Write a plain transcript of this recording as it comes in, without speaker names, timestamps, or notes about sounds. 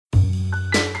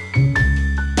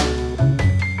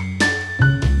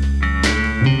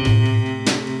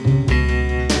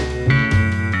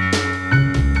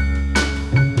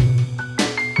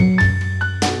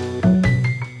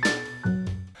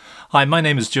Hi, my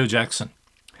name is Joe Jackson.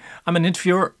 I'm an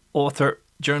interviewer, author,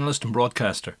 journalist and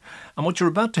broadcaster, and what you're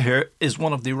about to hear is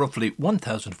one of the roughly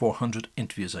 1,400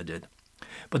 interviews I did.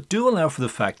 But do allow for the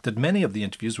fact that many of the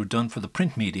interviews were done for the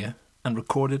print media and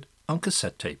recorded on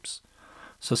cassette tapes.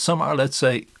 So some are, let's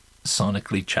say,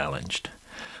 sonically challenged.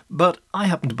 But I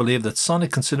happen to believe that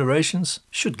sonic considerations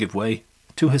should give way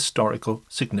to historical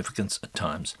significance at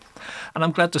times. And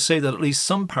I'm glad to say that at least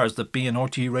some powers that be in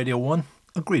RTE Radio 1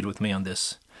 agreed with me on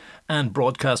this, and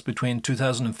broadcast between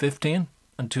 2015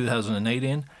 and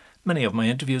 2018 many of my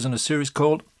interviews in a series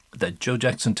called The Joe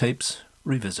Jackson Tapes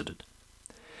Revisited.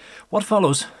 What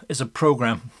follows is a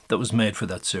programme that was made for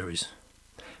that series,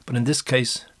 but in this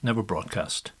case never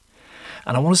broadcast.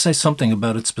 And I want to say something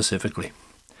about it specifically.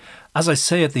 As I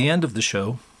say at the end of the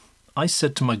show, I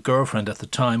said to my girlfriend at the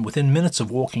time, within minutes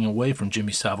of walking away from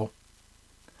Jimmy Savile,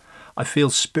 I feel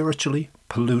spiritually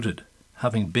polluted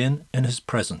having been in his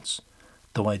presence,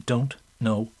 though I don't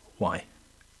know why.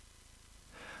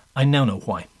 I now know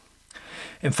why.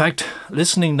 In fact,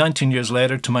 listening 19 years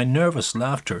later to my nervous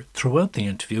laughter throughout the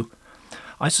interview,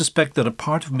 I suspect that a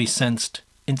part of me sensed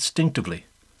instinctively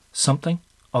something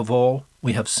of all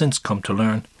we have since come to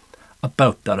learn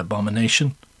about that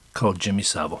abomination called Jimmy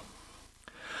Savile.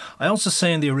 I also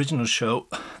say in the original show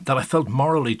that I felt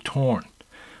morally torn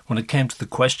when it came to the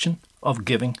question of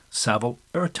giving Savile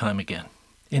airtime again,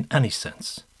 in any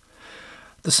sense.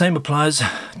 The same applies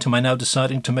to my now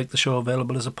deciding to make the show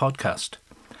available as a podcast.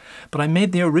 But I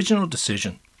made the original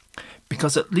decision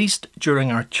because at least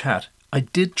during our chat, I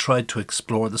did try to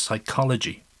explore the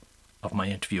psychology of my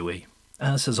interviewee,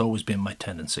 as has always been my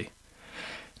tendency.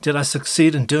 Did I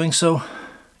succeed in doing so?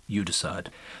 You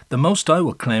decide. The most I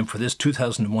will claim for this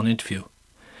 2001 interview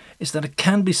is that it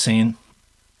can be seen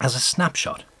as a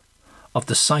snapshot of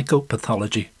the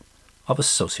psychopathology of a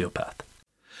sociopath.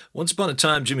 Once upon a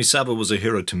time, Jimmy Savile was a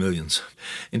hero to millions.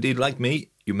 Indeed, like me,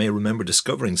 you may remember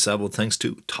discovering Savile thanks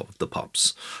to Top of the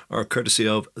Pops, or courtesy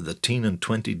of the Teen and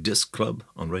 20 Disc Club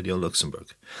on Radio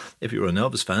Luxembourg. If you're an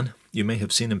Elvis fan, you may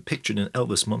have seen him pictured in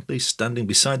Elvis Monthly standing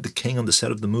beside the King on the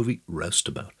set of the movie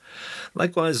Roustabout.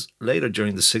 Likewise, later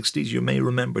during the 60s, you may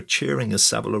remember cheering as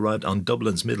Savile arrived on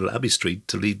Dublin's Middle Abbey Street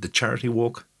to lead the charity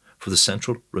walk for the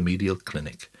Central Remedial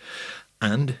Clinic.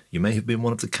 And you may have been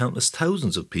one of the countless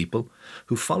thousands of people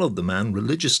who followed the man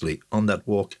religiously on that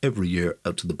walk every year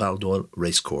out to the Baldoyle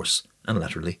racecourse and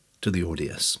laterally to the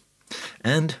RDS.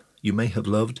 And you may have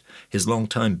loved his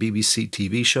long-time BBC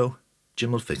TV show,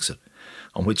 Jim Will Fix It,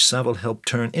 on which Savile helped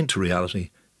turn into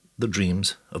reality the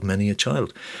dreams of many a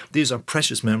child. These are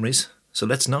precious memories, so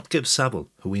let's not give Savile,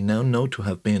 who we now know to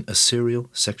have been a serial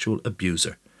sexual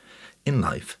abuser, in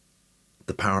life,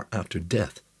 the power after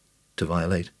death to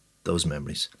violate those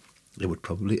memories. It would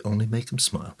probably only make him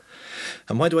smile.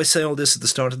 And why do I say all this at the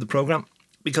start of the programme?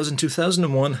 Because in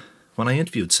 2001, when I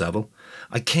interviewed Savile,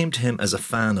 I came to him as a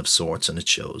fan of sorts, and it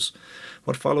shows.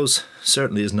 What follows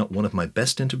certainly is not one of my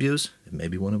best interviews. It may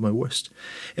be one of my worst.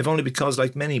 If only because,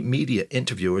 like many media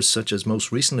interviewers, such as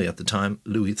most recently at the time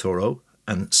Louis Theroux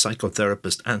and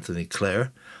psychotherapist Anthony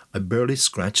Clare, I barely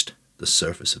scratched the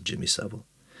surface of Jimmy Savile.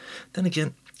 Then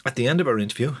again, at the end of our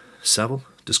interview, Savile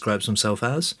describes himself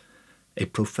as a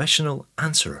professional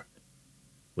answerer,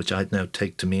 which I'd now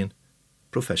take to mean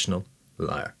professional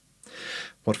liar.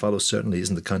 What follows certainly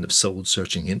isn't the kind of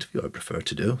soul-searching interview I prefer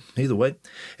to do. Either way,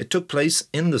 it took place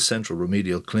in the Central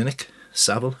Remedial Clinic.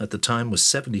 Savile, at the time, was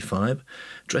 75,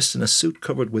 dressed in a suit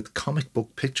covered with comic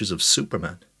book pictures of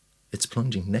Superman. Its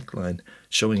plunging neckline,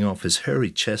 showing off his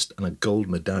hairy chest and a gold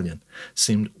medallion,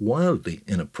 seemed wildly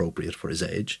inappropriate for his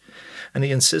age, and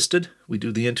he insisted we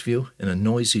do the interview in a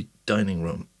noisy dining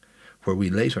room, where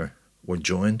we later were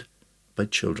joined by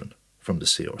children from the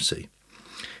CRC.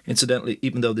 Incidentally,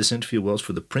 even though this interview was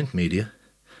for the print media,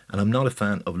 and I'm not a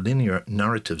fan of linear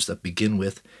narratives that begin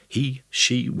with he,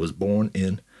 she was born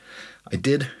in, I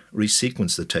did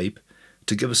resequence the tape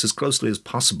to give us as closely as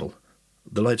possible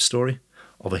the life story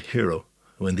of a hero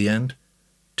who in the end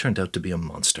turned out to be a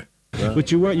monster.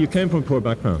 But you came from a poor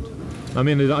background. I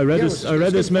mean, I read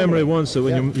this memory once that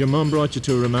when your mum brought you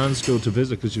to a romance school to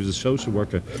visit because she was a social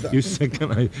worker, you said,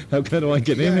 how do I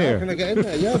get in here? How can I get in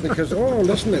there? Yeah, because,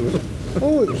 listen, it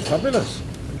was fabulous.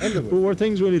 But were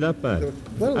things really that bad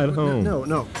at home?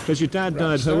 No. Because your dad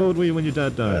died. How old were you when your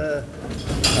dad died?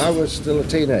 I was still a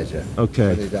teenager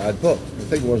when he died. But the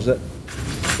thing was that,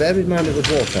 bear in mind it was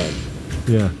wartime.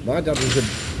 Yeah. My dad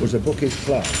was a bookish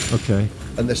clerk. Okay.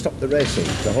 And they stopped the racing,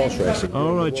 the horse racing.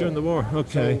 Oh, right, during the war.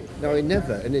 Okay. So, now, he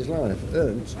never in his life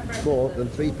earned more than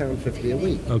 £3.50 a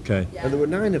week. Okay. And there were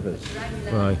 9 of us.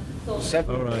 Right.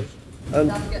 7 All right. And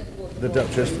the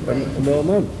Duchess and my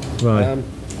mum. Right.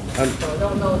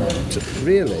 And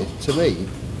really, to me,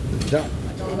 that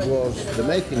was the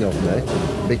making of me,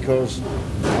 because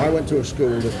I went to a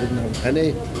school that didn't have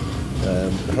any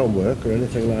homework or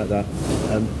anything like that,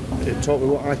 and it taught me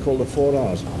what I call the 4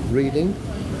 R's: reading,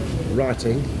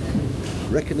 writing,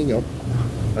 reckoning up,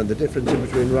 and the difference in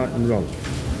between right and wrong.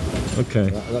 Okay.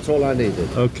 That's all I needed.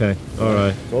 Okay, all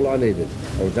right. That's all I needed.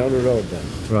 I was down the road then.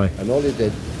 Right. And all he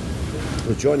did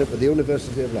was join up with the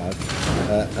University of Life,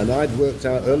 and I'd worked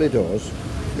out early doors,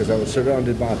 because I was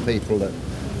surrounded by people that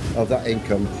of that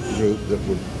income group that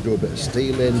would do a bit of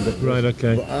stealing. Right,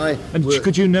 okay. But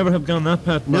could you never have gone that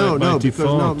path by default?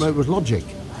 Because no, it was logic.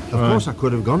 Of course I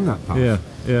could have gone that path.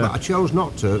 Yeah. But I chose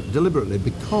not to, deliberately,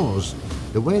 because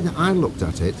the way that I looked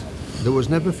at it, there was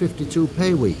never 52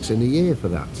 pay weeks in a year for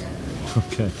that.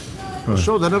 Okay. Right.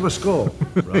 So they'd have a score,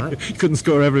 right? You couldn't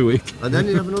score every week. And then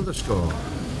you'd have another score.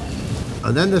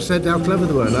 And then they said how clever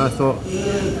they were, and I thought,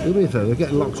 do me a favour, they're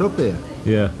getting locked up here.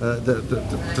 Yeah.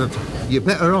 You're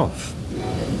better off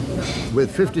with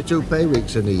 52 pay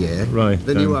weeks in a year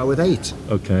than you are with 8.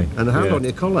 Okay. And a hand on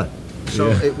your collar. So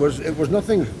Yeah. it was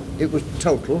nothing, it was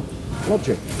total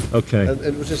logic. Okay. And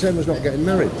it was the same as not getting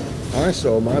married. I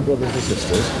saw my brothers and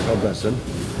sisters, God bless them,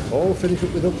 all finish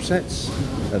up with upsets,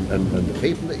 and the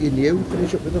people that you knew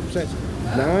finish up with upsets.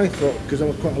 Now I thought, because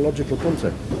I'm quite a logical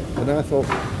punter, and I thought,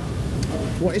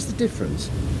 what is the difference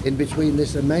in between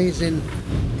this amazing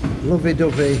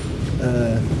lovey-dovey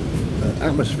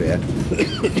atmosphere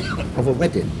of a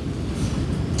wedding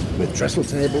with trestle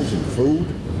tables and food,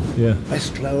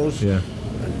 best clothes,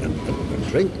 and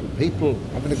drink, and people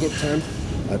having a good time,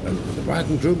 and the bride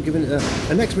and groom giving it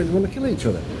and next minute they want to kill each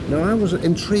other. Now I was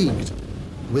intrigued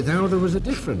with how there was a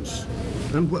difference,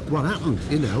 and what happened,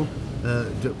 you know.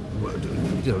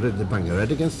 Did they bang her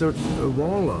head against a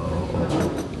wall or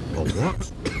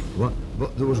what?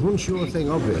 But there was one sure thing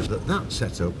obvious, that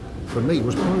setup for me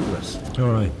was pointless.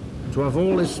 All right. To have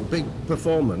all this big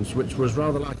performance, which was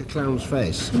rather like a clown's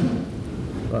face,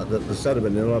 like the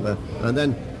ceremony and all that, and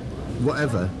then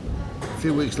whatever. A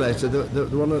few weeks later, the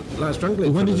one like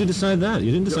strangling. When did you decide that?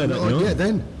 You didn't decide that young? Yeah,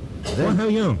 then. What, how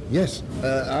young? Yes,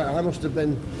 I must have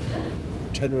been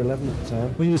 10 or 11 at the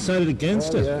time. When you decided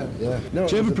against it? Yeah. No,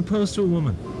 did you ever propose to a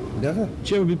woman? Never. Did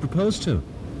you ever be proposed to?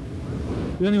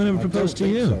 Did anyone ever propose to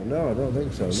you? So. No, I don't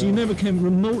think so. So you never came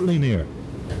remotely near?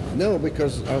 No,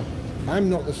 because I'm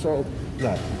not the sort of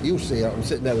lad. You see, I'm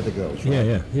sitting there with the girls,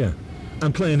 right? Yeah.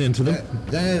 I'm playing into them.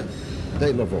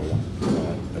 They love all that,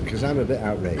 right? Because I'm a bit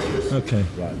outrageous. Okay.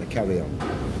 Right, they carry on.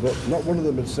 But not one of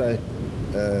them would say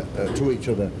to each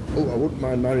other, oh, I wouldn't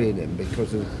mind marrying him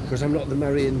because I'm not the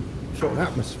marrying sort of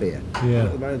atmosphere. Yeah. I'm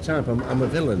not the marrying type. I'm a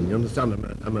villain, you understand?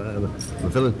 I'm a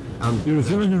villain. You're a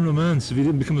villain in romance if you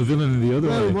didn't become a villain in the other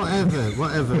way.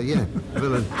 Whatever, yeah,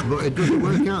 villain. But it doesn't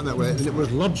work out that way, and it was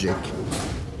logic.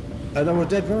 And I was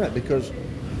dead right, because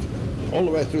all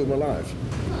the way through my life,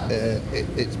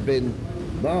 it's been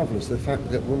marvellous, the fact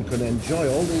that one can enjoy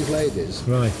all these ladies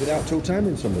without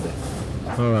two-timing somebody.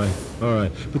 All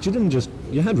right. But you didn't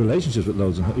you had relationships with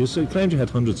loads of, you claimed you had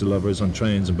hundreds of lovers on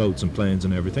trains and boats and planes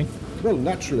and everything. Well,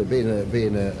 naturally, being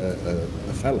a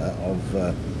fella of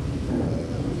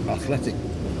athletic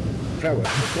prowess,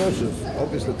 of course,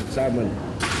 obviously at the time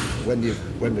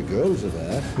when the girls are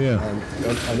there,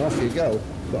 and off you go.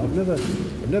 But I've never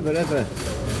ever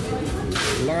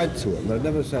lied to them. I've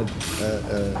never said,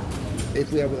 if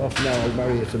we have it off now, I'll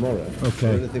marry you tomorrow. Okay.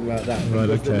 Or anything like that. Right,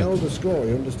 because okay. they know the score,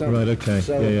 you understand? Right, okay.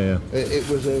 So yeah. It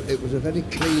was a very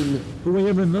clean. But were you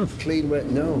ever in love? Clean way.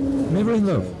 No. Never in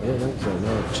love? I don't think so,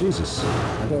 no. Jesus.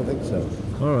 I don't think so.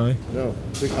 All right. No.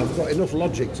 I've got enough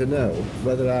logic to know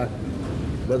whether I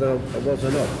was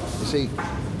or not. You see,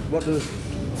 what does...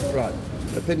 Right.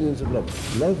 Opinions of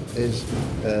love. Love is,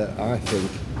 I think,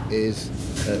 is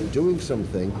doing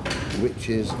something which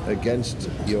is against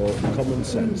your common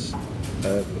sense,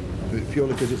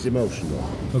 purely because it's emotional.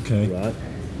 Okay. Right?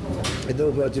 In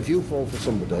other words, if you fall for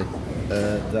somebody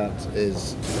that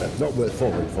is not worth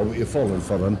falling for, but you're falling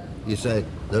for them, you say,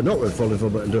 they're not worth falling for,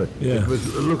 but do it. Yeah.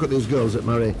 Look at these girls that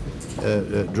marry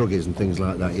druggies and things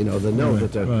like that, you know, they know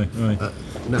that... Right.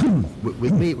 Now,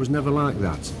 with me, it was never like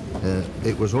that.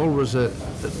 It was always a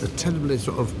terribly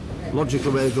sort of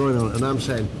logical way of going on, and I'm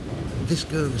saying, this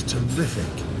girl is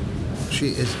terrific. She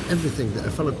is everything that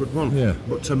a fella could want. Yeah.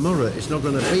 But tomorrow, it's not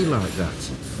going to be like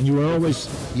that. And you were always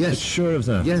sure of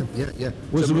that? Yeah.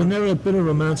 Was there never a bit of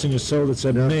romance in your soul that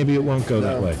said, maybe it won't go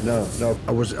that way? No.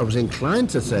 I was inclined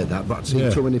to say that, but I'd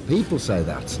seen too many people say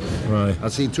that. Right.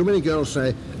 I'd seen too many girls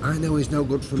say, I know he's no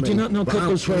good for me. But do you not know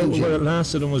couples where it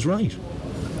lasted and was right? But I'll change it. I don't think so, no. No. I was inclined to say that, but I'd seen too many girls say, I know he's no good for me. But I'll change it.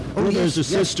 I don't think so, no. Right. brothers or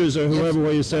sisters or whoever,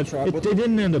 where you said right, they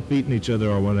didn't end up beating each other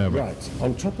or whatever. Right.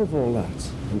 On top of all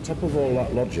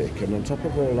that logic, and on top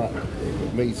of all that,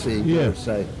 me seeing her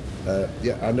say,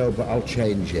 I know, but I'll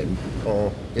change him.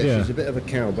 Or, she's a bit of a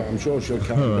cow, but I'm sure she'll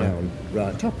calm down.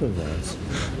 Right, top of that,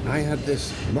 I had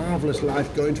this marvellous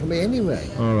life going for me anyway.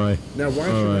 All right. Now, why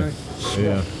should I swap?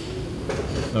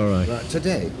 Yeah. All right. Right,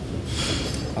 today,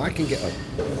 I can get up.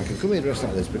 I can come in dressed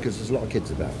like this because there's a lot of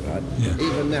kids about, right? Yeah.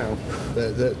 Even now,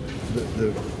 the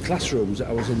classrooms that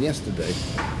I was in yesterday,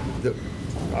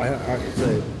 I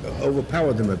say,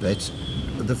 overpowered them a bit.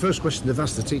 The first question they've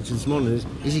asked the teacher this morning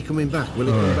is he coming back? Will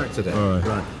he come back today?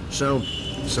 Right. So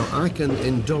I can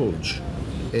indulge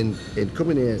in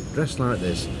coming here dressed like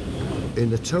this in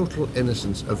the total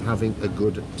innocence of having a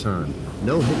good time.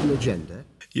 No hidden agenda.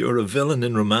 You're a villain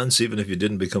in romance, even if you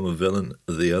didn't become a villain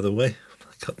the other way.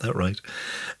 I got that right.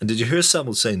 And did you hear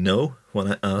Savile say no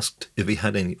when I asked if he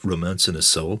had any romance in his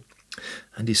soul?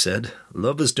 And he said,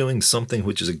 love is doing something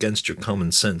which is against your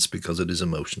common sense because it is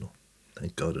emotional.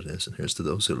 Thank God it is, and here's to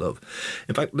those who love.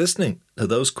 In fact, listening to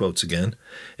those quotes again,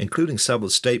 including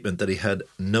Savile's statement that he had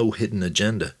no hidden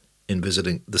agenda in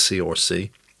visiting the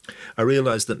CRC, I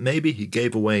realised that maybe he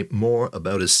gave away more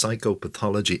about his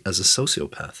psychopathology as a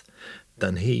sociopath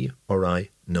than he or I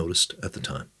noticed at the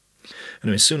time.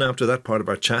 Anyway, soon after that part of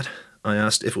our chat, I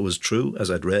asked if it was true,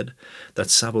 as I'd read, that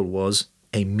Savile was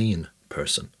a mean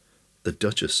person. The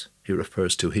Duchess he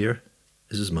refers to here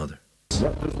is his mother.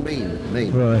 What does mean?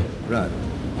 Right. Right.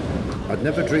 I'd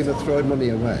never dream of throwing money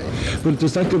away. But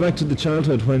does that go back to the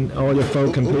childhood when all your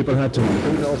folk and people had to...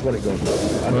 Who knows what it goes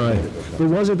for? Right. But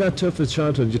was it that tough as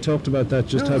childhood? You talked about that,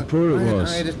 just how poor it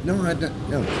was. No.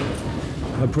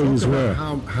 How poor you were.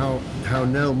 How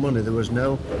no money, there was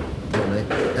no money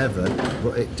ever,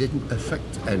 but it didn't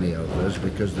affect any of us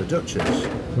because the Duchess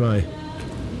Right.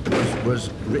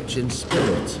 was rich in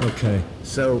spirit. Okay.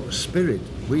 So spirit,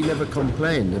 we never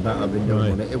complained about having no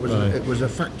money. It was a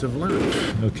fact of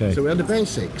life. Okay. So we had the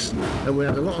basics, and we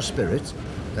had a lot of spirit,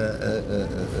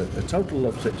 a total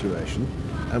love situation,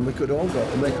 and we could all go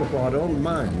and make up our own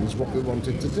minds what we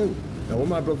wanted to do. Now, all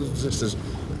my brothers and sisters,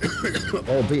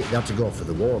 albeit they had to go for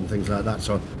the war and things like that,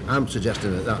 so I'm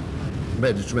suggesting that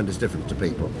made a tremendous difference to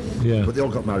people. Yeah. But they all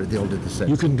got married, they all did the same.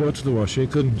 You couldn't go to the war, you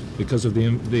couldn't, because of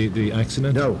the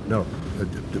accident? No.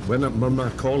 When my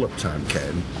call-up time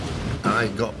came, I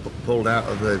got pulled out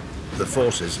of the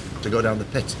forces to go down the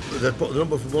pit. They put the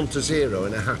number from 1 to 0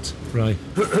 in a hat. Right.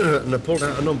 And they pulled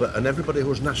out a number, and everybody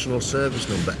whose national service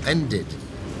number ended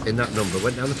in that number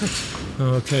went down the pit.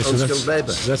 Oh, okay, so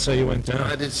that's how you went down.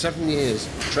 I did 7 years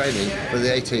training for the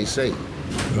ATC.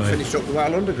 Right. Finished up the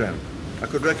Mile Underground. I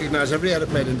could recognise every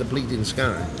aeroplane in the bleeding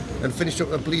sky and finished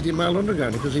up the bleeding Mile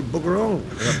Underground because he'd bugger all.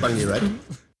 And I'd bang your head.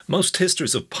 Most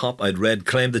histories of pop I'd read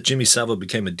claimed that Jimmy Savile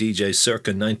became a DJ circa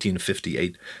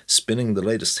 1958, spinning the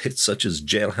latest hits such as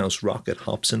Jailhouse Rock at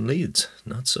Hops and Leeds.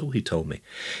 Not so, he told me.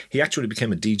 He actually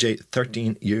became a DJ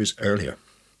 13 years earlier.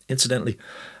 Incidentally,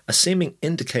 a seeming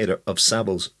indicator of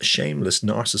Savile's shameless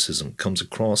narcissism comes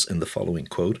across in the following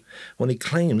quote, when he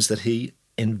claims that he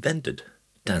invented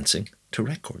dancing to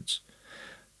records.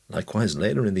 Likewise,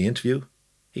 later in the interview,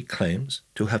 he claims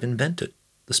to have invented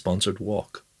the sponsored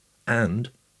walk and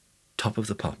Top of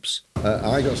the Pops.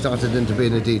 I got started into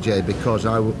being a DJ because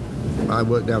I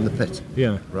worked down the pit.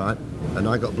 Yeah. Right? And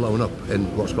I got blown up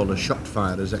in what's called a shot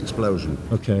fire's explosion.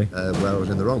 Okay. Where I was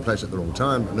in the wrong place at the wrong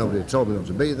time. Nobody had told me not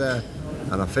to be there.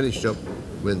 And I finished up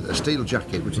with a steel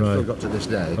jacket, which I've still got to this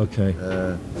day. Okay.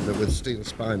 With steel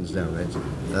spines down it,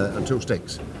 and 2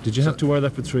 sticks. Did you have to wear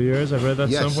that for 3 years? I read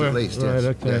that somewhere. Yes, at least, right, yes.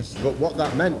 Okay. Yes. But what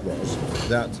that meant was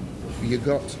that you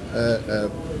got,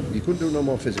 you couldn't do no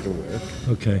more physical work.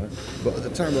 Okay. Right? But at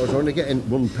the time I was only getting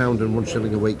 £1 and 1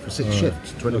 shilling a week for 6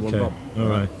 shifts, 21 bob. All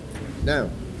right. Now,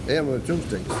 here with 2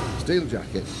 sticks, steel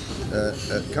jacket,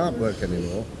 can't work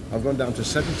anymore. I've gone down to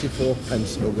 74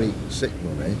 pence a week sick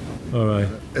money. All right.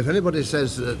 If anybody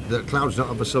says that clouds don't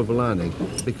have a silver lining,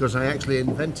 because I actually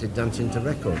invented dancing to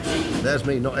records. There's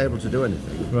me not able to do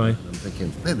anything. Right. I'm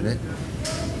thinking, wait a minute.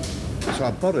 So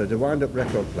I borrowed a wind-up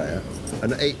record player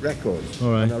and 8 records.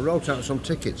 All right. And I wrote out some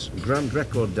tickets. Grand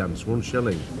record dance, 1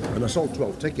 shilling. And I sold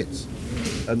 12 tickets.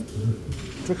 And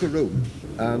took a room,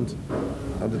 and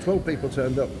the 12 people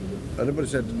turned up. And everybody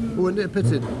said, oh, isn't it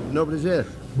pitted? Nobody's here.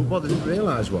 But what they didn't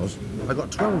realise was, I got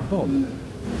 12 bob.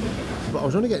 But I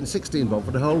was only getting 16 bob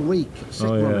for the whole week. Sick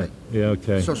money. Yeah,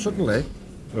 okay. So suddenly,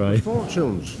 Right.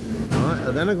 fortunes. Right?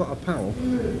 And then I got a pal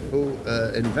who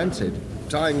invented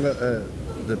tying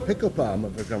the pickup arm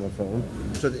of a gramophone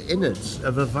to the innards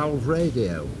of a valve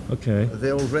radio. Okay.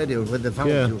 The old radio where the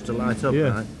valves used to light up,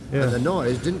 right? Yeah. And the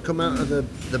noise didn't come out of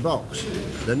the box.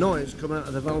 The noise come out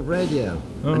of the valve radio.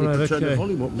 Oh, and you right, could turn okay. the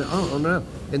volume up. Oh, no.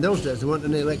 In those days, there weren't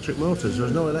any electric motors. There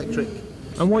was no electric.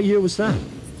 And what year was that?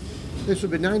 This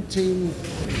would be about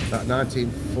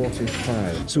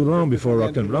 1945. So long before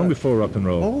rock and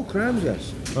roll. Oh, crimes,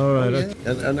 yes. All right. Oh,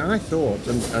 yeah. And I thought,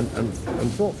 and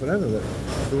thought forever, that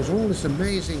there was all this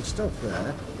amazing stuff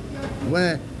there,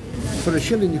 where for a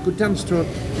shilling you could dance to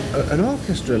an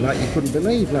orchestra like you couldn't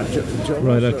believe, like John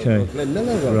Right, Ross okay. or Glenn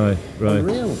Miller. Right.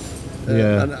 Unreal.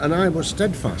 Yeah. And I was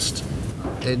steadfast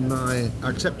in my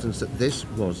acceptance that this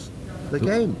was the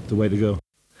game. The way to go.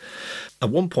 At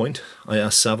one point, I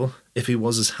asked Savile if he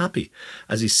was as happy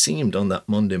as he seemed on that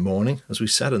Monday morning as we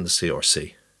sat in the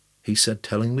CRC. He said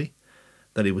tellingly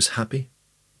that he was happy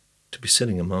to be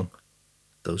sitting among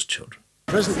those children.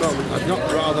 Present moment, I'd not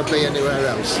rather be anywhere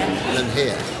else than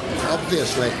here.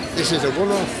 Obviously, this is a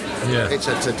one-off. Yeah. It's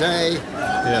a today,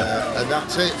 and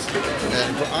that's it.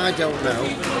 But I don't know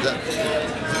that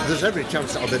there's every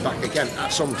chance that I'll be back again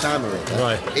at some time or other.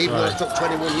 Right, Even though it took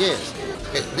 21 years.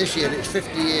 This year it's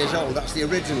 50 years old. That's the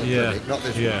original clinic, not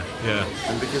this one. Yeah.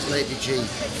 And because Lady G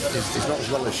is not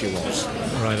as well as she was.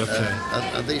 Right, okay.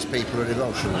 And these people are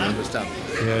emotional, I understand.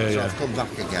 Yeah. So I've come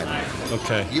back again.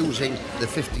 Okay. Using the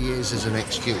 50 years as an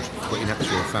excuse, but in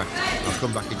actual fact, I've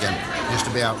come back again just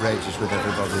to be outrageous with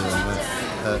everybody.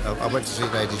 I went to see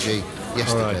Lady G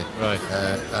yesterday. Right.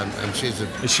 And she's a...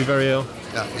 Is she very ill?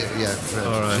 Yeah.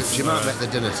 All right. She might make the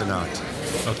dinner tonight.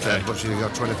 Okay. But she's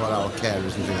got 24-hour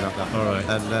carers and things like that. All right.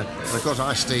 And of course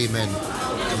I steam in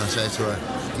and I say to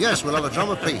her, yes, we'll have a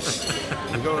drama piece.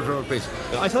 We'll go to a drama piece.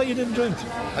 I thought you didn't drink.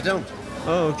 I don't.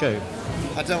 Oh, okay.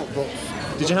 I don't, but...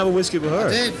 Did you have a whiskey with her?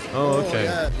 I did. Oh, okay.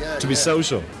 Yeah, to be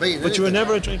social. But you were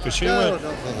never a drinker, she No, were?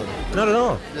 no. Not at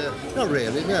all? Not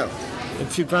really, no. A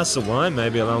few glasses of wine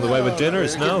maybe along the way with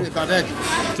dinners, It gives no? me a bad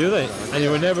head. Do they? And you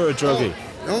were never a druggie?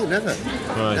 No, never.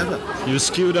 Right. Never. You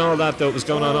skewed all that was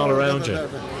going on all around you? No.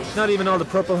 Not even all the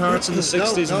Purple Hearts in the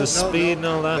 60s and the speed and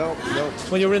all that? No.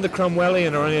 When you were in the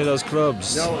Cromwellian or any of those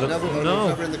clubs? No, never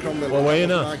in the Cromwell. Well, were you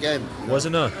That was not? my game. No. Was it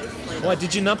not? Why,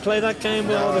 did you not play that game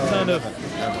with all the kind of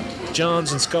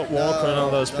Johns and Scott Walker and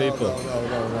all those people?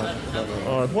 No.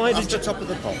 Or why did After you... Top of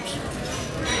the Pops,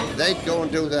 they'd go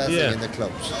and do their thing in the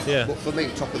clubs. Yeah. But for me,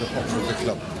 Top of the Pops was the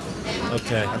club.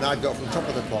 Okay. And I'd go from Top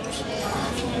of the Pops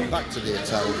back to the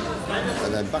hotel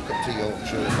and then back up to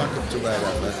Yorkshire, back up to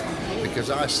wherever, because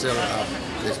I still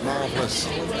have this marvellous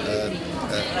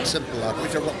simple life,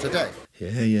 which I've got today.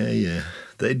 Yeah.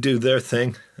 They'd do their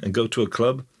thing and go to a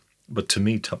club, but to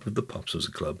me, Top of the Pops was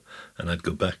a club, and I'd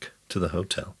go back to the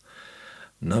hotel.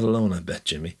 Not alone, I bet,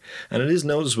 Jimmy. And it is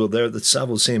noticeable there that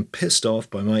Savile seemed pissed off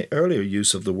by my earlier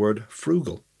use of the word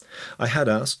frugal. I had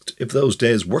asked if those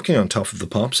days working on Top of the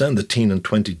Pops and the Teen and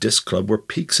 20 Disc Club were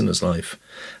peaks in his life,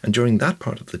 and during that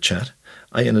part of the chat,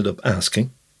 I ended up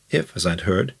asking if, as I'd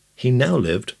heard, he now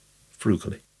lived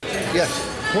frugally. Yes.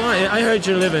 Why? I heard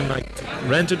you live in like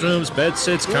rented rooms, bed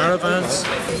sits, caravans.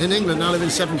 In England, I live in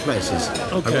 7 places.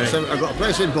 Okay. I've got a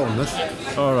place in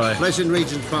Bournemouth, All right. a place in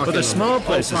Regent's Park. But they're small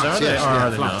places, flats, are they? yes, Or are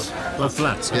they flats. not? Well,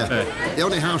 flats, Yeah. okay. The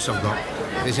only house I've got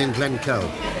is in Glencoe,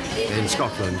 in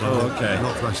Scotland. Oh, okay.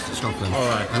 Northwest Scotland. All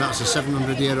right. And that's a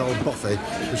 700-year-old bothy,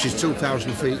 which is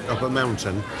 2,000 feet up a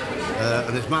mountain,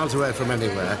 and it's miles away from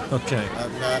anywhere. Okay.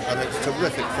 And it's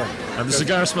terrific fun. And the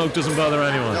cigar smoke doesn't bother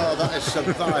anyone? No, that is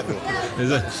survival.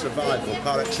 Is it? That's survival,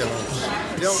 par excellence.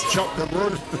 You don't chop the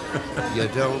wood, you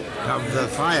don't have the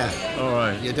fire, All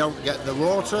right. you don't get the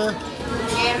water,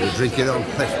 you drink your own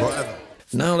piss, whatever.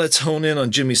 Now let's hone in on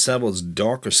Jimmy Savile's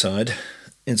darker side,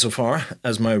 insofar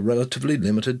as my relatively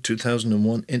limited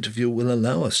 2001 interview will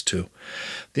allow us to.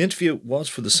 The interview was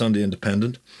for the Sunday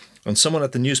Independent, and someone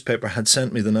at the newspaper had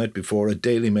sent me the night before a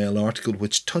Daily Mail article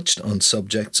which touched on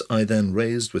subjects I then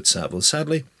raised with Savile.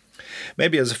 Sadly,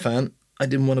 maybe as a fan, I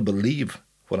didn't want to believe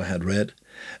what I had read,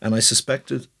 and I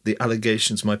suspected the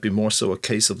allegations might be more so a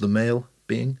case of the Mail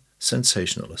being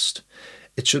sensationalist.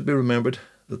 It should be remembered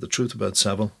that the truth about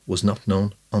Savile was not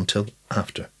known until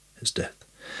after his death.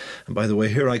 And by the way,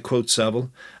 here I quote Savile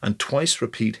and twice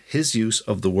repeat his use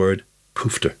of the word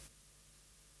poofter.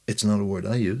 It's not a word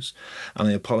I use, and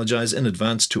I apologise in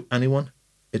advance to anyone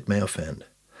it may offend.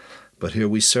 But here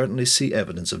we certainly see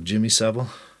evidence of Jimmy Savile,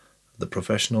 the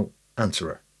professional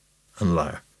answerer and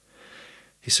liar.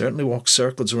 He certainly walks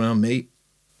circles around me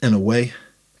in a way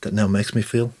that now makes me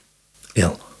feel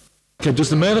ill. Okay,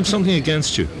 does the Mail have something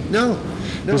against you? No.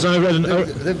 Because I read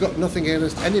they've got nothing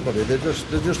against anybody. They're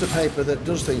just a paper that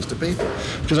does things to people.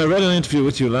 Because I read an interview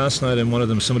with you last night, and one of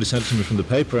them, somebody sent it to me from the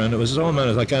paper, and it was all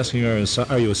manner, like asking her,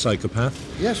 are you a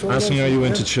psychopath? Yes. Asking, are you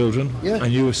into children? Yeah.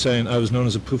 And you were saying, I was known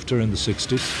as a poofter in the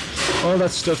 60s. All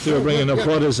that stuff they were bringing up,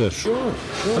 what is it? Sure.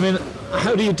 I mean,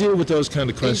 how do you deal with those kind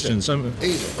of questions?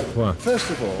 Easy. What? First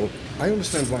of all, I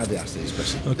understand why they ask these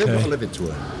questions. Okay. They've got a living to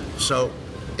earn. So,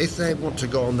 if they want to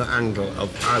go on the angle of,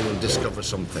 I will discover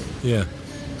something. Yeah.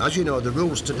 As you know, the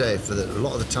rules today for a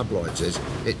lot of the tabloids is,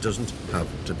 it doesn't have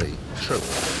to be true.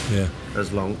 Yeah.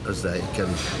 As long as they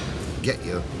can get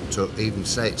you to even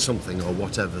say something or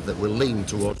whatever that will lean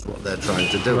towards what they're trying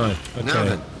to do. Right, okay. Now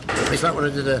then, it's like when I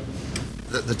did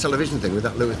the television thing with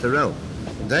that Louis Theroux.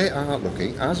 They are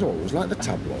looking, as always, like the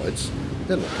tabloids,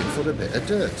 they're looking for a bit of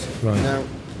dirt. Right. Now,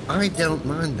 I don't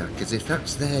mind that, because if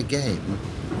that's their game,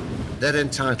 they're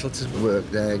entitled to work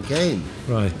their game.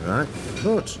 Right. Right?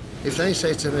 But if they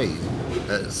say to me,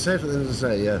 say for them to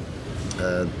say,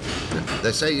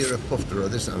 they say you're a puffer or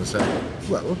this, and I say,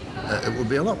 well, it would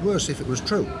be a lot worse if it was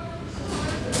true.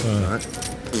 Right?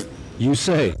 You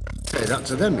say that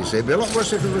to them, you see. It'd be a lot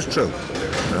worse if it was true.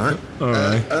 Right? All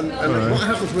right. And all right. what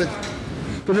happens with...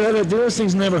 But those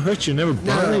things never hurt you, never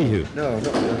bother you. No.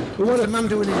 What's a man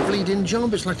doing his bleeding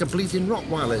job? It's like a bleeding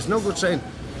Rottweiler. It's no good saying,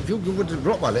 if you go with a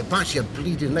Rottweiler, it bites your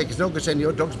bleeding leg. It's no good saying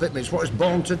your dog's bit me. It's what it's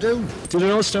born to do. Did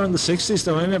it all start in the 60s,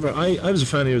 though? I was a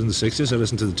fan of yours in the 60s. I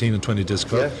listened to the Teen and 20 Disc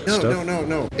Club stuff.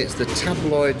 No. It's the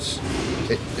tabloids.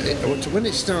 When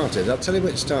it started, I'll tell you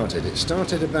when it started. It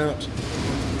started about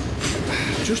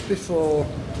just before,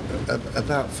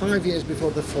 about 5 years before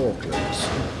the Falklands.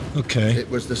 Okay. It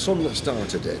was the Sun that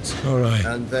started it. All right.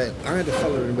 And I had a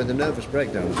fellow in with a nervous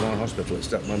breakdown at my hospital at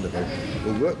Stoke Mandeville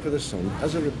who worked for the Sun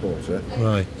as a reporter.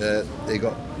 Right. He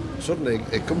got, suddenly,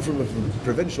 it come from a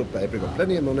provincial paper, he got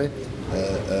plenty of money,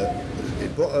 he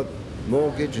bought a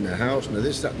mortgage and a house and a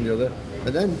this, that and the other,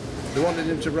 and then they wanted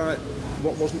him to write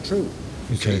what wasn't true.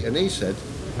 Okay. See? And he said,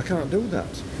 I can't do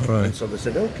that. Right. And so they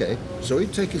said, okay. So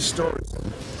he'd take his stories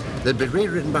in. They'd be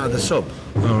rewritten by the sub,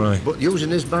 all right, but using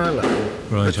his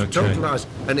byline. Right, It's okay. total lies.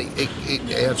 And he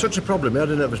had such a problem, he had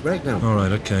a nervous breakdown. All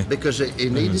right, okay. Because he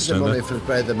needed the money to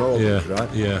pay the mortgage, Yeah,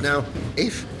 right? yeah. Now,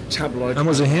 if tabloid... And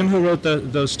was it him who wrote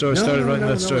those stories, started writing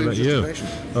that story about you?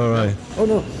 All right. Oh,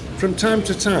 no. From time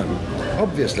to time,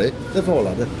 obviously, they've all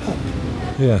had a pop.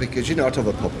 Yeah. Because, to have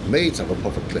a pop at me, to have a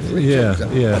pop at Cliff Yeah, Richards, to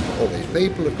have yeah. a pop at all these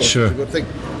people, of course, Sure. it's a good thing.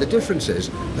 The difference is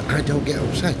that I don't get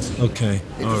upset. Okay,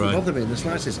 It all doesn't right. bother me in the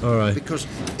slightest. All right. Because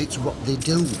it's what they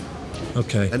do.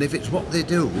 Okay. And if it's what they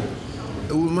do,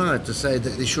 who am I to say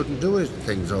that they shouldn't do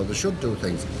things or they should do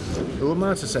things? Who am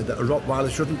I to say that a Rottweiler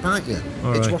shouldn't bite you?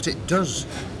 All It's right. what it does.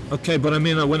 Okay, but I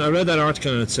mean, when I read that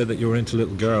article and it said that you were into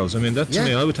little girls, I mean, that to Yeah.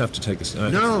 me, I would have to take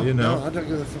a... No, you know. no, I don't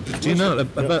give a fuck. Do you know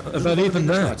about even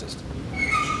that?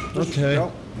 Okay.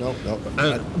 No.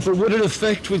 But would it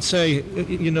affect, we'd say,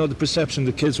 the perception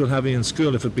the kids will have you in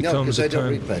school if it No, becomes because a they don't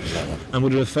time? read papers like that. And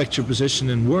would it affect your position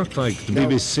in work, like the No.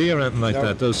 BBC or anything like No.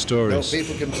 that, those stories? No,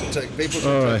 people can take...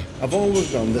 All right. I've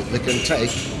always known that they can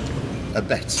take a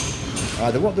bet.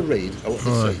 Either what they read or what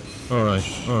they see. All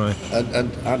right.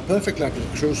 And I'm perfectly happy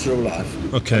to cruise through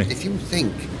life. Okay. If you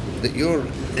think that you're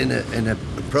in a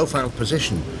profile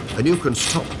position and you can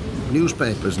stop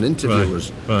newspapers and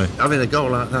interviewers Right. having a go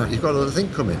like that, you've got another thing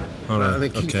coming. All right, I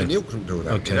mean, Keith okay. and you couldn't do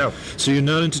that. Okay. So you're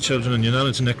not into children and you're not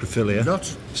into necrophilia? Not.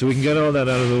 So we can get all that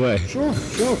out of the way. Sure.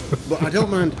 But I don't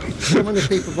mind if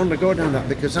people want to go down that,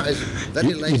 because that is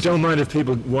very lazy. You don't mind if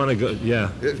people want to go,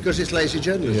 yeah. Because it's lazy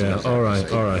journalism. Yeah, isn't it, all you right,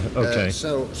 see? okay.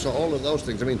 So all of those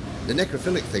things, I mean, the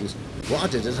necrophilic things, what I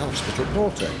did as a hospital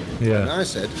porter. Yeah. And I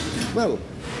said, well,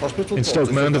 hospital In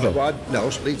Stoke Mandeville? No,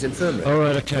 Leeds Infirmary. All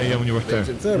right, okay, yeah, when you worked there. Leeds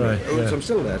Infirmary. Right, yeah. So I'm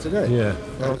still there today. Yeah,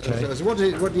 okay. I said, what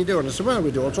do you do? And I said, well,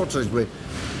 we do all sorts of things.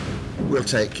 We'll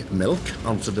take milk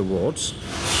onto the wards,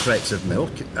 crates of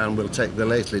milk, and we'll take the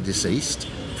lately deceased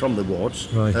from the wards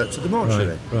Right. to the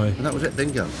mortuary. Right. And that was it,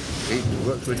 bingo. He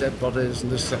worked with dead bodies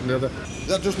and this, that and the other.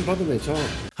 That doesn't bother me at all.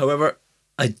 However,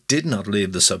 I did not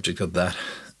leave the subject of that,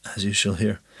 as you shall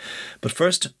hear. But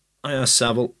first, I asked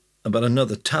Savile about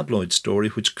another tabloid story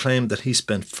which claimed that he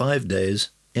spent 5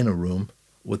 days in a room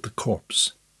with the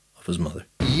corpse of his mother.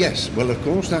 Yes, well, of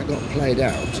course, that got played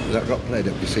out.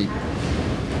 You see,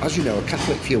 as you know, a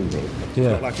Catholic funeral is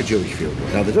not like a Jewish funeral.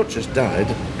 Now, the Duchess died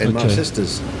in my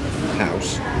sister's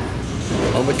house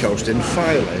on the coast in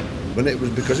Filey,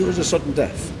 because it was a sudden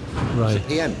death. Right. It's a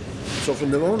PM. So from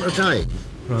the moment of dying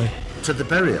to the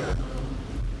burial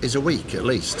is a week at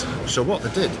least. So what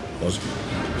they did was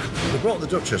they brought the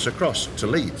Duchess across to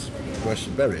Leeds, where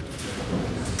she's buried.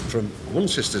 from one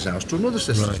sister's house to another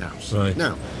sister's Right, house. right.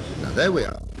 Now there we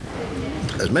are.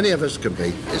 As many of us can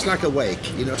be. It's like a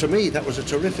wake. You know, to me that was a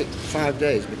terrific 5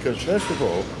 days because first of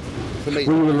all, for me.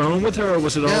 Were you alone with her, or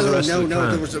was it all the rest of the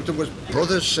clan? There was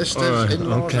brothers, sisters, Right,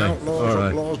 in-laws, okay, outlaws, all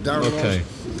right, uplaws, downlaws. okay.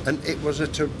 And it was a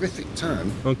terrific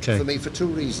time Okay. for me for two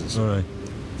reasons. All right.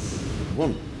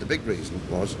 One, the big reason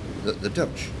was that the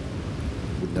Dutch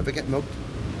would never get mugged.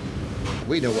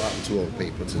 We know what happened to old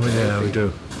people today. Well, yeah, we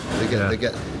do. They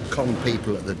get con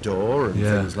people at the door and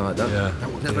Yeah, things like that. yeah,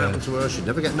 That would never yeah. happen to her. She'd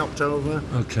never get knocked over.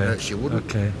 Okay, She wouldn't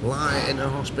okay. lie in a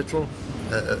hospital,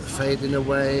 fading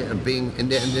away and being in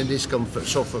discomfort.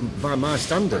 So by my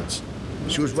standards,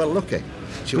 she was well lucky.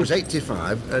 She was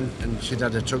 85 and she'd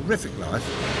had a terrific life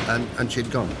and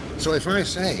she'd gone. So if I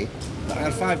say that I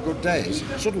had 5 good days,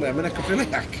 suddenly I'm in a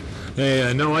cophiliac.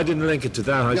 Yeah, no, I didn't link it to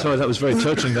that. I thought that was very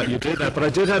touching that you did that. But I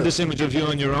did have this image of you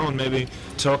on your own, maybe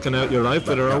talking out your life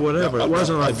with her or whatever. It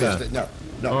wasn't like that. No.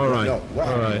 All right, No. What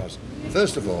all happened right. was,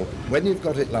 first of all, when you've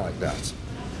got it like that,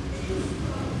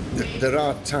 there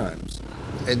are times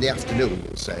in the afternoon,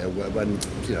 we'll say, when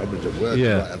I'm at work Yeah,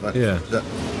 or whatever, yeah. that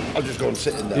I'll just go and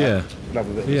sit in there Yeah. and have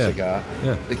a bit of Yeah, a cigar.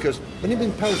 yeah. Because when you've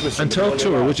been pals with And somebody talk all to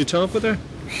your her. life- Would you talk with her?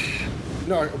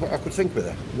 No, I could think with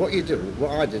her. What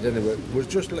I did anyway, was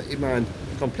just let your mind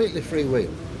completely free wheel.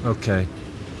 Okay.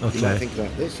 You might Okay. think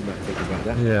about this, you might think about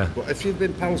that. Yeah. But if you've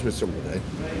been pals with somebody,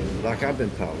 like I've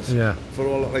been pals, Yeah. for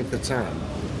all that length of time,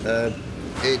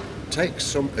 it takes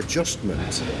some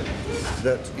adjustment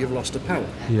that you've lost a pal.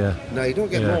 Yeah. Now, you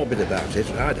don't get Yeah. morbid about it.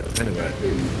 I don't, anyway.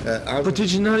 But did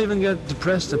you not even get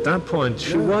depressed at that point?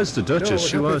 She was the Duchess.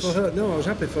 She was. No, I was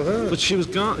happy for her. But she was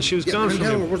gone. She was Yeah, gone from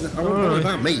no, you. it wasn't. I All wasn't bothered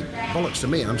right. about me. Bollocks to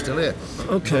me. I'm still here.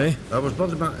 Okay. I was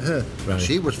bothered about her. Right.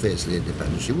 She was fiercely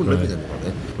independent. She wouldn't live with Right.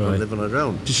 anybody. Right. She'd live on her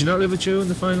own. Did she not live with you in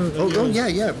the final? Oh,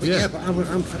 yeah. But Yeah.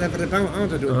 I'm forever about. I'm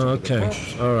doing okay. the pops,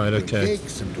 All right, doing okay.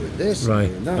 gigs, I'm doing this, Right, I'm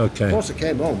doing that. okay. Of course, I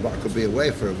came home, but I could be away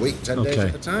for a week, 10 days Okay,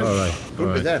 at a time. all right, Couldn't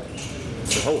all be right. there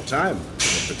the whole time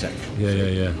to protect.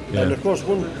 Yeah. And of course,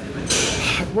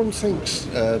 one thinks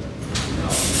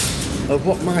of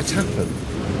what might happen,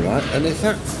 right? And if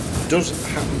that does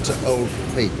happen to old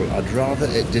people, I'd rather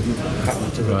it didn't happen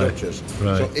to the Right, Duchess.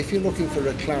 right. So if you're looking for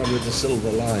a cloud with a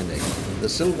silver lining, the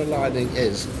silver lining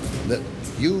is that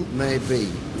you may be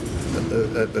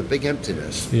a big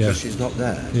emptiness Yeah. because she's not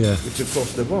there, Yeah. which of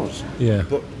course there was. Yeah.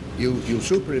 But you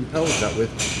superimpose that with,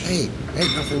 hey,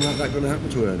 ain't nothing like that going to happen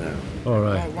to her now. All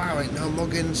right. Oh wow, ain't no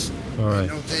muggins, All right,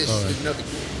 ain't no this, all right. ain't no,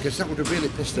 because that would have really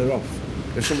pissed her off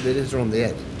if somebody hit her on the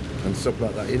head and stuff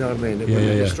like that. You know what I mean? It would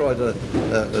have destroyed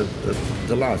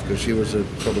the life because she was a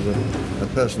sort of a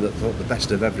person that thought the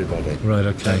best of everybody. Right.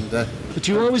 Okay. And, But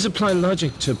you always apply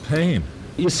logic to pain.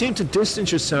 You seem to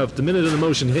distance yourself the minute an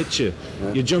emotion hits you.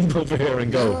 You jump over here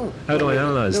and go, No, how do I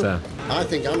analyse no, that? I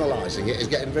think analysing it is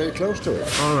getting very close to it.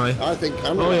 All right. I think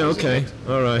Oh, analysing yeah, okay. it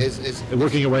All right. is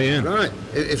Working your way in. right.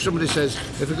 If somebody says,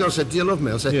 if a girl said, do you love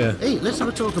me? I'll say, Yeah. hey, let's have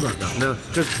a talk about that. No,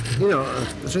 because,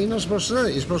 so you're not supposed to say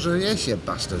that. You're supposed to say, yes, you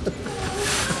bastard.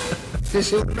 You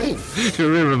see what I mean?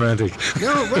 You're real romantic.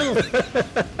 No, well,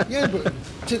 yeah, but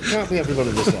it can't be everybody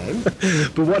the same.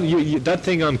 But what that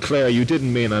thing on Claire, you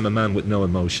didn't mean I'm a man with no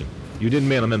emotion. You didn't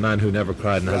mean I'm a man who never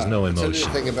cried and has no I'll tell you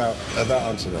emotion. the thing about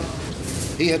Anthony.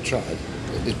 He had tried,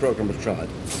 his programme was tried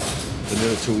for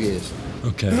nearly 2 years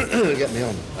Okay. to get me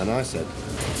on. And I said,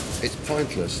 it's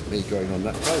pointless me going on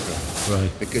that programme.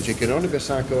 Right. Because you can only be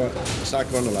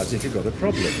psychoanalyzed if you've got a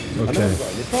problem. And I Okay. haven't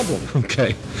got any problem.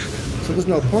 Okay. So there's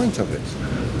no point of it.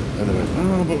 And I went,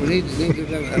 oh, but we need to do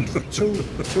that. And for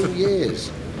 2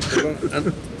 years.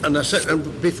 And I said,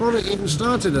 and before it even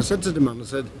started, I said to the man, I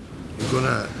said, you're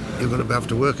gonna have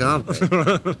to work hard, mate.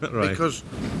 Right. Because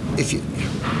if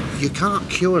you can't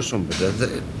cure somebody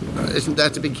that isn't there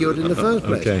to be cured in the first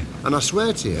place. Okay. And I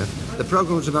swear to you, the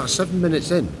programme was about 7 minutes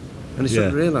in, and he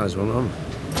suddenly realised, well,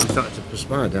 he started to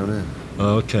perspire down here,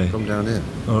 Oh, okay. from down here.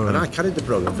 All right. And I carried the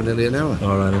programme for nearly an hour.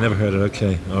 All right. I never heard it.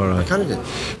 Okay. All I right. carried it.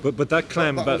 But that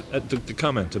claim about the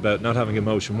comment about not having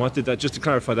emotion. What did that? Just to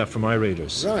clarify that for my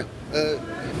readers. Right.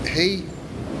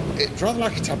 It's rather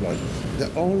like a tabloid.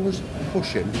 They're always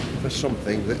pushing for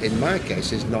something that, in my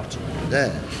case, is not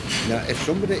there. Now,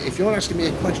 if you're asking me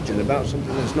a question about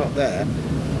something that's not there,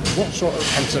 what sort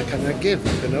of answer can I give?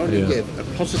 I can only give a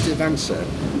positive answer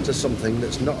to something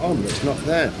that's not on, that's not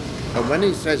there. And when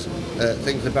he says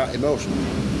things about emotion,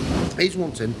 he's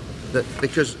wanting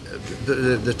Because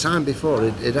the time before,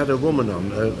 it had a woman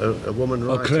on, a woman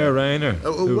writer. Oh, Claire Rayner,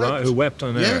 who wept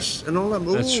on air. Yes, and all that.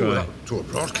 That's right. To a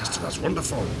broadcaster, that's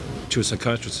wonderful. To a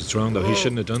psychiatrist, it's wrong, though. He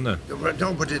shouldn't have done that.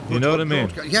 No, but you know what I mean?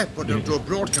 Yeah, but to a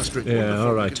broadcaster, it's wonderful.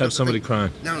 All right, to have somebody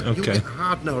crying. Now, okay. you get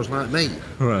hard-nosed like me.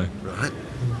 Right. Right.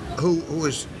 Who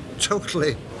is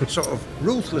totally sort of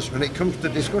ruthless when it comes to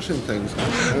discussing things.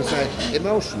 And say,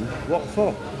 emotion, what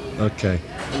for? Okay.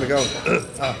 And we go,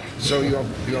 so you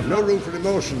have no room for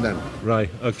emotion then? Right,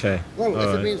 okay. Well,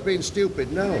 if it means being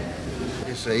stupid, no.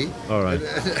 You see? All right.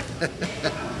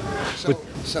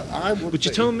 So I would. But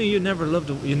you told me you never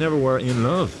were in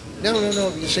love. No.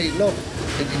 You see, love.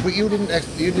 But you didn't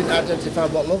identify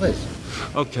what love is.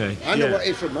 Okay. I know what it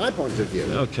is from my point of view.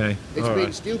 Okay. It's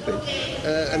being stupid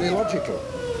and illogical.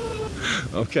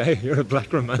 Okay, you're a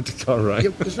black romantic, all right.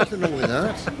 There's nothing wrong with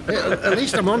that. At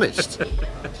least I'm honest.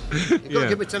 You've got to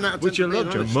give me 10 out of 10. But you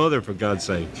loved your mother, for God's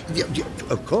sake. Yeah,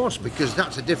 of course, because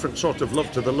that's a different sort of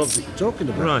love to the love that you're talking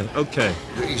about. Right, okay.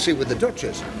 You see, with the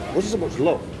Duchess, wasn't so much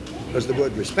love as the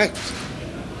word respect.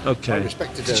 Okay. I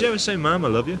respected her. Did you ever say, Mum, I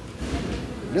love you?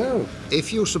 No.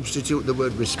 If you substitute the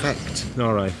word respect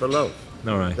all right. for love,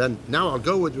 all right. then now I'll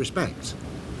go with respect.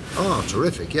 Oh,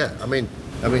 terrific, yeah. I mean,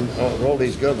 all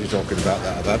these girls you're talking about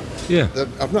that I've had, yeah.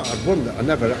 I've not had one that I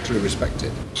never actually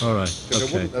respected. All right,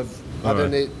 Because I wouldn't have had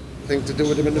anything to do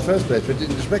with them in the first place, but I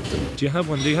didn't respect them. Do you have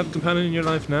one? Do you have a companion in your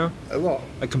life now? A what?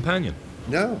 A companion?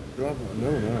 No.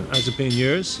 Has it been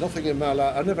years? Nothing in my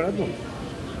life. I've never had one.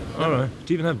 All right.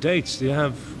 Do you even have dates? Do you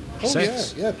have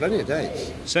sex? Yeah, plenty of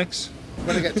dates. Sex?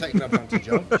 When I get taken advantage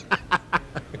of.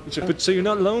 But so you're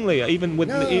not lonely, even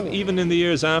even in the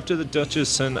years after the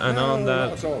Duchess and on that.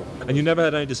 Not at all. And you never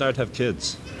had any desire to have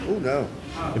kids. Oh no.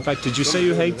 In fact, did you say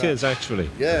you hate kids? Actually.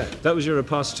 Yeah. That was your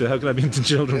riposte to how can I be into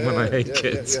children when I hate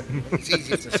kids? Yeah. It's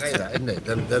easier to say that, isn't it?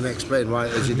 Than explain why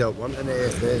it is you don't want any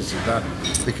of this and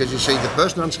that. Because you see, the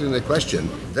person answering the question,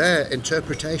 their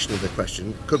interpretation of the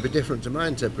question could be different to my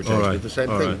interpretation of the same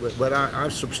thing. Right. Where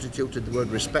I've substituted the word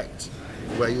respect,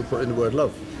 where you put in the word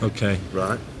love. Okay.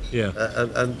 Right. Yeah.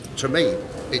 And to me,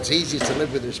 it's easier to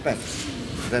live with respect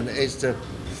than it is to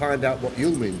find out what you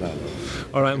mean by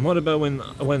love. All right, and what about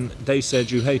when they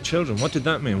said you hate children? What did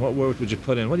that mean? What word would you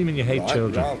put in? What do you mean you hate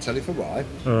children? I'll tell you for why.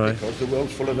 All right. Because the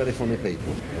world's full of very funny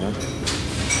people. Right?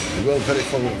 The world's very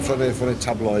full of funny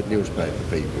tabloid newspaper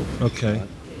people. Okay. Right?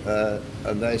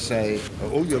 And they say,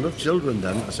 oh, you love children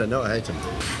then? I say, no, I hate them.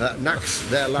 That knacks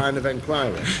their line of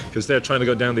inquiry. Because they're trying to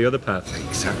go down the other path.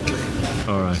 Exactly.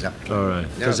 All right. Exactly. All right.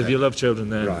 Because if you love children,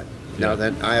 then right. Now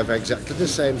then, I have exactly the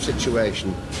same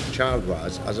situation,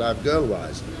 child-wise, as I have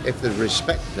girl-wise. If there's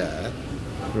respect there,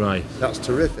 right, that's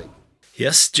terrific.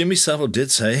 Yes, Jimmy Savile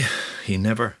did say he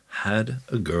never had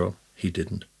a girl he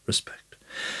didn't respect.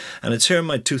 And it's here in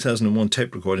my 2001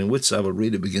 tape recording with Savile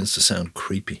really begins to sound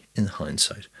creepy in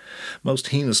hindsight. Most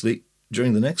heinously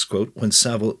during the next quote, when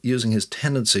Savile, using his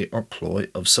tendency or ploy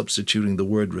of substituting the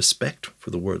word respect for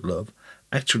the word love,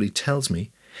 actually tells me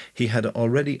he had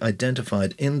already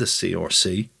identified in the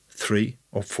CRC 3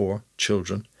 or 4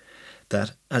 children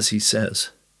that, as he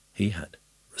says, he had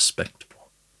respect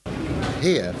for.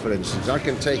 Here, for instance, I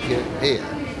can take you here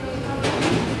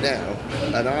now,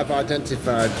 and I've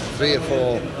identified 3 or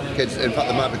 4 kids, in fact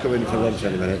they might be coming for lunch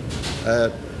in a minute,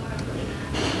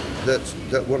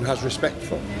 that one has respect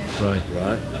for.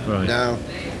 Right. Now,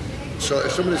 so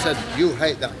if somebody said, you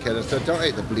hate that kid, I said, don't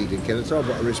hate the bleeding kid at all,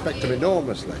 but I respect him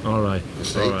enormously. All right. You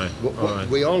see? All right.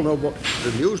 We all know what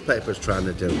the newspaper's trying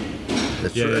to do.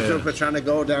 They're trying to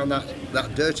go down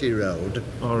that dirty road,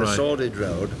 the sordid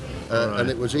road, and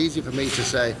it was easy for me to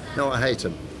say, no, I hate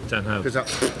him. Then how? Because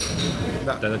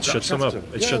then it shuts them up.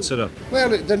 It shuts it up. Well,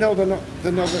 they know they're not.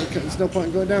 There's no point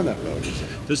in going down that road.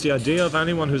 Does the idea of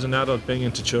anyone who's an adult being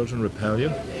into children repel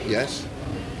you? Yes.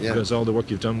 Yeah. Because all the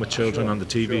work you've done with children on the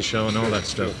TV show and all that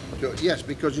stuff. Sure. Yes,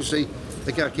 because you see,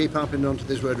 they can't keep harping on to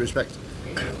this word respect.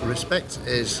 Respect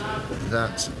is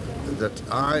that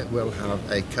I will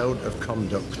have a code of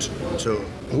conduct to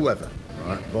whoever,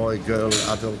 right? Boy, girl,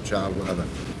 adult, child, whatever.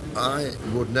 I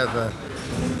would never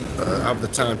have the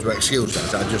time to excuse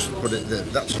that. I just put it there.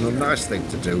 That's an unnice thing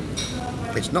to do.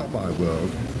 It's not my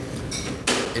world.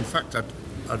 In fact,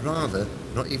 I'd rather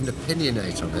not even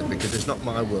opinionate on it because it's not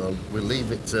my world. We'll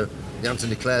leave it to the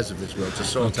Anthony Clares of this world to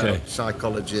sort out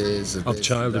psychologies of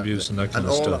child abuse and that kind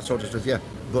of stuff. And all that sort of stuff, yeah.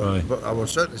 But I will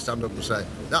certainly stand up and say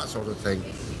that sort of thing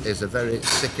is a very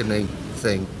sickening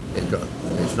thing.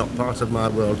 It's not part of my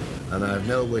world, and I have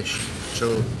no wish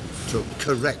to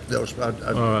correct those.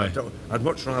 I'd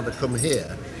much rather come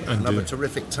here and have a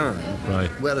terrific time,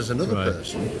 whereas another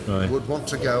person would want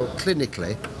to go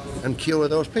clinically and cure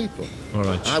those people. All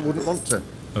right. I wouldn't want to.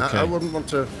 Okay. I wouldn't want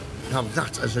to have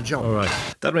that as a job. All right.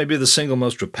 That may be the single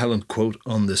most repellent quote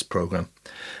on this programme.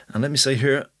 And let me say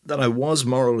here that I was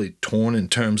morally torn in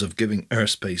terms of giving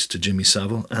airspace to Jimmy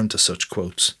Savile and to such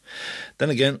quotes. Then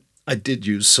again, I did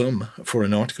use some for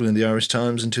an article in the Irish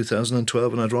Times in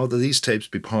 2012, and I'd rather these tapes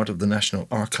be part of the National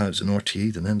Archives in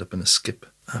RTE than end up in a skip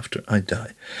after I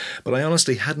die. But I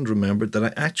honestly hadn't remembered that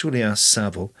I actually asked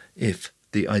Savile if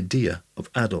the idea of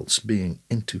adults being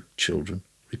into children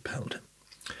repelled him.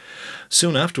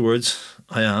 Soon afterwards,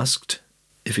 I asked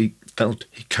if he felt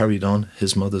he carried on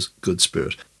his mother's good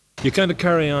spirit. You kind of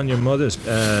carry on your mother's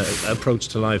approach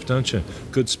to life, don't you?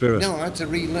 Good spirit. No, I had to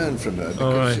relearn from her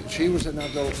because she was an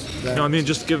adult. No, I mean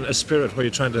just give a spirit where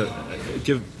you're trying to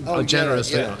give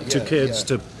generously to kids,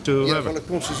 to whoever. Yeah, well, of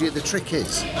course, the trick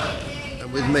is,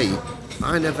 with me,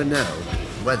 I never know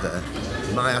whether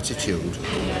my attitude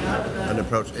and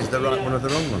approach is the right one or the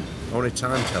wrong one. Only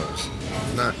time tells.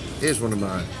 Now, here's one of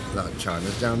my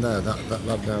Chinas down there, that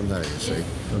lad down there, you see. Okay.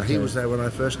 Now, he was there when I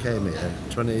first came here,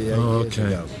 28 years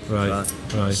ago.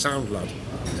 Right. Sound lad.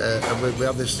 And we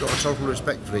have this sort of total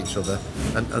respect for each other,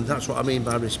 and that's what I mean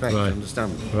by respect, right.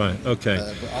 Understand? Right,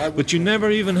 okay. But you never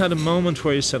even had a moment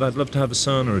where you said, I'd love to have a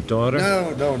son or a daughter?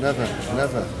 No,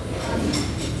 never.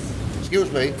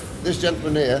 Excuse me, this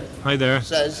gentleman here Hi there.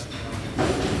 says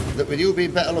that with you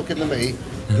being better looking than me,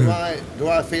 do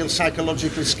I feel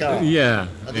psychologically scarred? Yeah.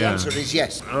 And the answer is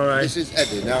yes. All right. This is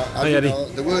Eddie. Now, as Hi, you Eddie. know,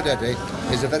 the word Eddie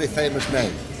is a very famous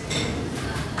name.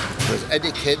 There's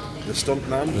Eddie Kidd, the stunt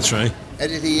man. That's right.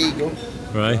 Eddie the Eagle.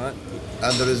 Right.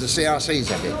 And there is the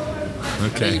CRC's Eddie.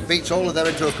 Okay. And he beats all of them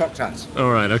into a cocked hat.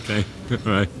 All right, okay.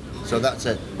 Right. So that's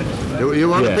it. You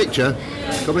want a picture?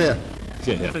 Come here.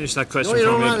 Yeah. Finish that question No,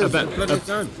 you're for me all right, there's plenty of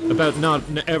time. about not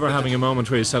ever having a moment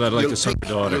where you said I'd like a son or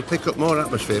daughter. You'll pick up more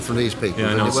atmosphere from these people Yeah,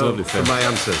 I know, than it's you will lovely, Phil. from my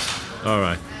answers. All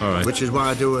right. Which is why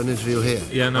I do an interview here.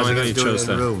 Yeah, no, as I know against you doing chose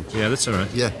it in that. the room. Yeah, that's all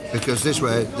right. Yeah, because this is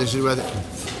where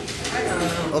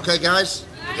Okay, guys,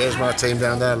 here's my team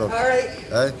down there, look. All right.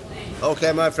 Hey?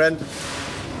 Okay, my friend.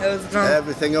 How's it going?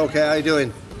 Everything okay? How you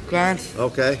doing? Grant.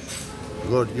 Okay.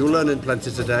 Good. You learning plenty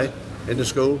today in the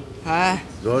school? Hi.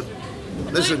 Good.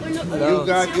 Listen,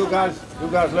 you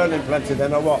guys learning plenty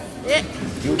then, or what? Yeah.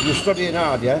 You're studying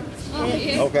hard, yeah?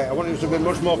 Okay, I want you to be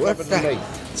much more clever than me.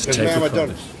 Because take now it I'm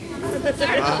done.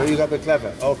 So you got to be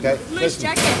clever. Okay. Nice Listen.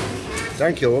 jacket.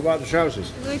 Thank you. What about the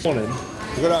trousers? Morning.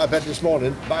 I got out of bed this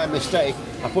morning. By mistake,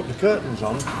 I put the curtains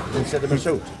on instead of my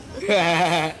suit.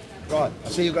 Right.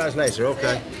 I'll see you guys later.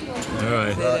 Okay. All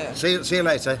right. See you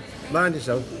later. Mind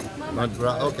yourself.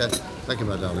 Right. Okay. Thank you,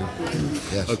 my darling.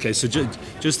 Yes. Okay, so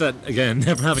just that, again,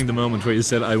 never having the moment where you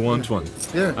said, I want one.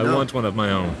 Yeah, I no. want one of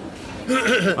my own.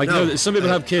 I know that some people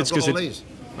have kids I've got because all these.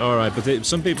 all right, but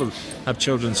some people have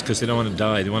children because they don't want to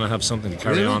die. They want to have something to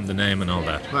carry Really? on the name and all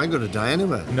that. Well, I'm going to die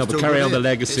anyway. No, It's but too carry good on the here.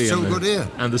 legacy It's and too the- good here.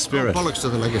 and the spirit. Oh, bollocks to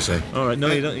the legacy. All right, no,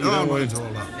 you don't. You don't I'm worry. not into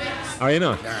all that. Are you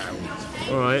not? No.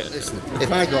 All right. Listen,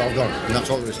 if I go, I've gone. And that's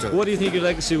all there is to it. What do you think your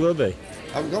legacy will be?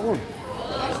 I haven't got one.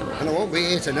 And I won't be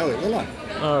here to know it, will I?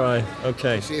 All right.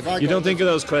 Okay. See, if I You go- don't think of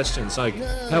those questions like,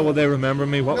 how will they remember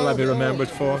me? What will I be remembered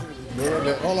for?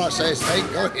 No, all I say is, hey,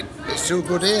 going. It's too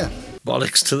good here.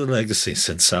 Bollocks to the legacy,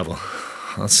 said Savile.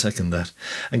 I'll second that.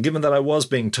 And given that I was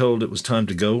being told it was time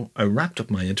to go, I wrapped up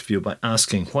my interview by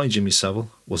asking why Jimmy Savile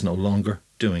was no longer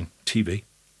doing TV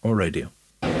or radio.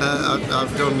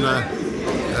 I've done that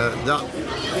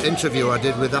interview I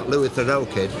did with that Louis Theroux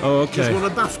kid. Oh, okay. Just won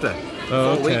a BAFTA.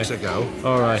 Oh, 4 okay. weeks ago.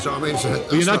 All right. So I mean,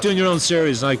 But you're not doing your own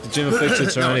series like the Jim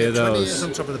Fixits or no, any of 20 years those.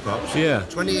 on Top of the Pops. Yeah.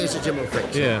 20 years of Jim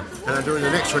Fix. Yeah. And I'm doing the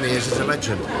next 20 years as a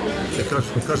legend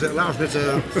because it allows me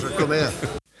to come here.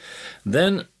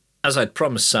 Then, as I'd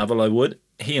promised Savile I would,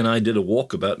 he and I did a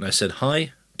walkabout and I said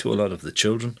hi to a lot of the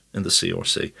children in the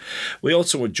CRC. We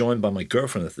also were joined by my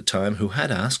girlfriend at the time, who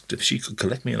had asked if she could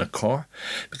collect me in a car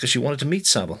because she wanted to meet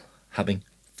Savile, having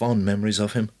fond memories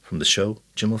of him from the show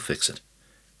Jim Will Fix It.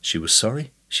 She was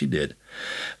sorry she did.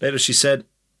 Later she said,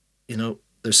 you know,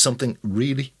 there's something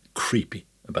really creepy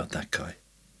about that guy.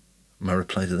 My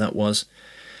reply to that was,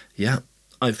 yeah,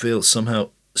 I feel somehow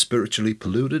spiritually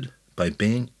polluted by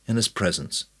being in his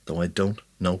presence, though I don't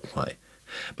know why.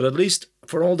 But at least,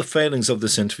 for all the failings of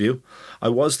this interview, I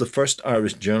was the first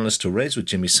Irish journalist to raise with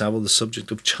Jimmy Savile the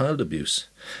subject of child abuse.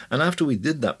 And after we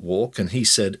did that walk and he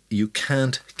said, you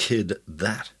can't kid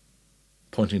that,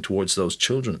 pointing towards those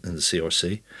children in the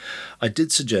CRC, I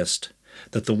did suggest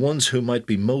that the ones who might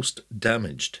be most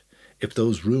damaged if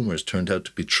those rumours turned out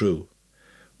to be true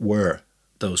were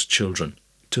those children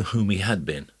to whom he had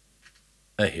been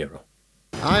a hero.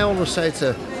 I always say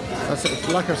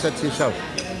like I said to yourself,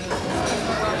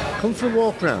 come for a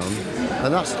walk round,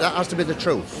 and that has to be the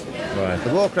truth. Right.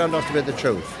 The walk round has to be the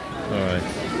truth. All right.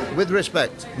 With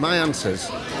respect, my answers,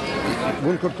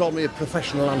 one could call me a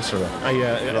professional answerer.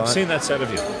 I've seen that side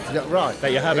of you. Yeah, right.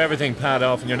 That you have everything pad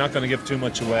off and you're not going to give too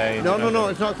much away. No.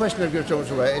 It's not a question of giving too much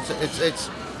away. It's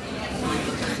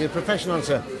you're a professional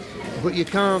answer, but you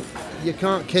can't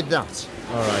kid that.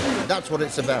 All right. That's what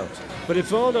it's about. But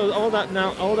if all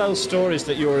those stories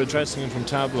that you were addressing from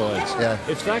tabloids,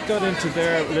 if that got into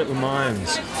their little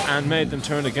minds and made them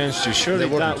turn against you, surely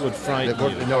that would frighten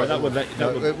you. No,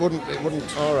 it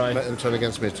wouldn't. All right. Make them turn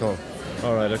against me at all.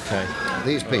 All right. Okay.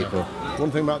 These people. One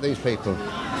thing about these people,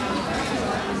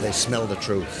 they smell the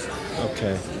truth.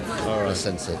 Okay. All right. They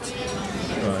sense it.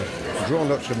 Right.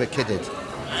 Grown-ups should be kidded.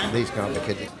 These can't be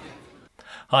kidded.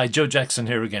 Hi, Joe Jackson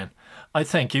here again. I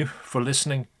thank you for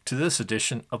listening to this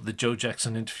edition of the Joe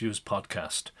Jackson Interviews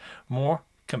podcast. More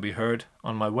can be heard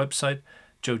on my website,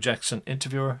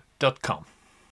 joejacksoninterviewer.com.